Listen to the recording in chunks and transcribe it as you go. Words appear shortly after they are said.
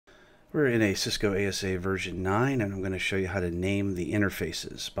We're in a Cisco ASA version 9, and I'm going to show you how to name the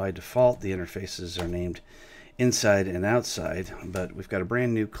interfaces. By default, the interfaces are named inside and outside, but we've got a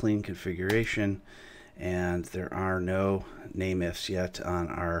brand new clean configuration, and there are no nameifs yet on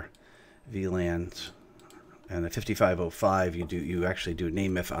our VLANs. And a 5505, you actually do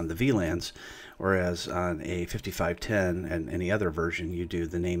nameif on the VLANs, whereas on a 5510 and any other version, you do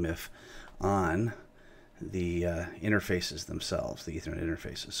the nameif on the interfaces themselves, the Ethernet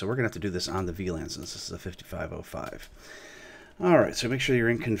interfaces. So we're going to have to do this on the VLAN since this is a 5505. All right, so make sure you're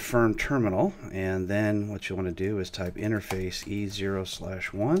in confirm terminal, and then what you want to do is type interface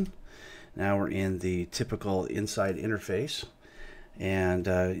E0/1. Now we're in the typical inside interface, and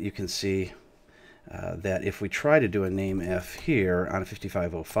you can see that if we try to do a nameif here on a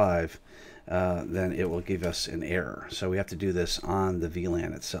 5505, then it will give us an error. So we have to do this on the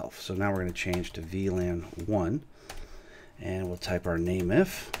VLAN itself. So now we're going to change to VLAN 1, and we'll type our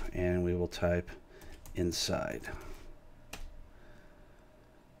nameif, and we will type inside.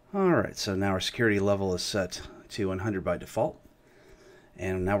 All right, so now our security level is set to 100 by default.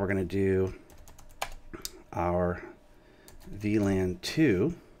 And now we're going to do our VLAN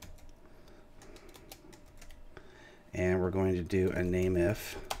 2. And we're going to do a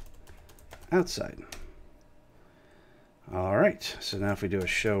nameif outside. All right, so now if we do a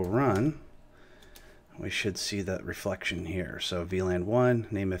show run, we should see that reflection here. So VLAN 1,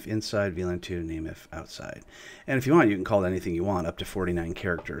 nameif inside, VLAN 2, nameif outside. And if you want, you can call it anything you want, up to 49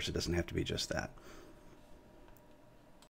 characters. It doesn't have to be just that.